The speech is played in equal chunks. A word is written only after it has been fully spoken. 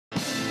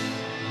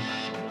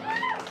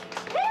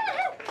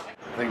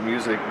I think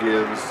music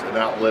gives an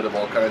outlet of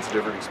all kinds of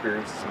different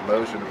experiences and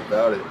emotion, and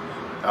without it,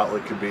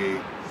 outlet could be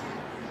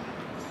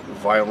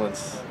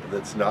violence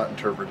that's not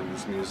interpreted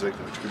as music,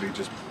 which could be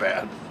just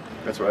bad.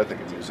 That's what I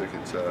think of music.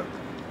 It's an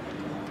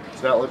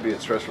outlet, be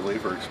it stress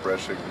relief or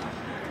expressing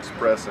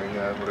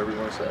whatever you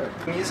want to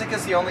say. Music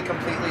is the only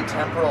completely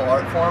temporal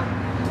art form.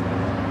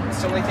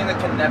 It's the only thing that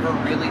can never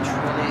really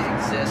truly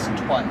exist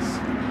twice.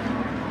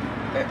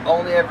 It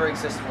only ever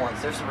exists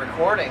once. There's a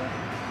recording.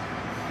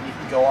 You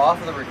can go off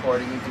of the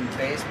recording, you can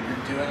base what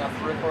you're doing off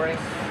the recording,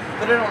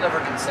 but it'll never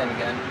be the same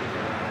again.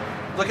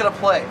 Look at a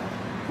play.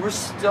 We're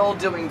still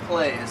doing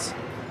plays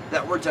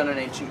that were done in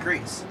ancient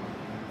Greece.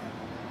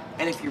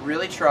 And if you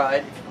really tried,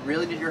 if you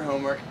really did your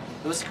homework,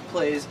 those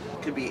plays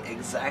could be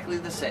exactly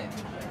the same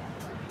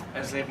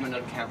as they've been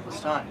done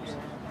countless times.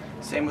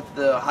 Same with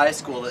the high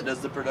school that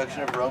does the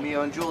production of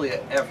Romeo and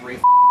Juliet every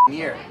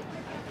year.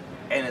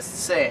 And it's the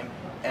same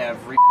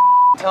every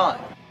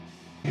time.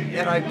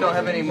 And I don't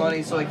have any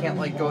money, so I can't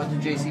like go into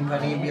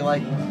JCPenney and be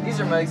like, these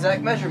are my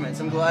exact measurements.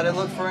 I'm glad I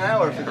looked for an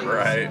hour for these.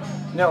 Right.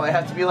 No, I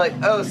have to be like,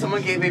 oh,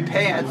 someone gave me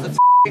pants.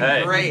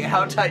 That's great.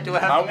 How tight do I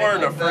have to make I'm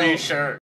wearing my a free belt? shirt.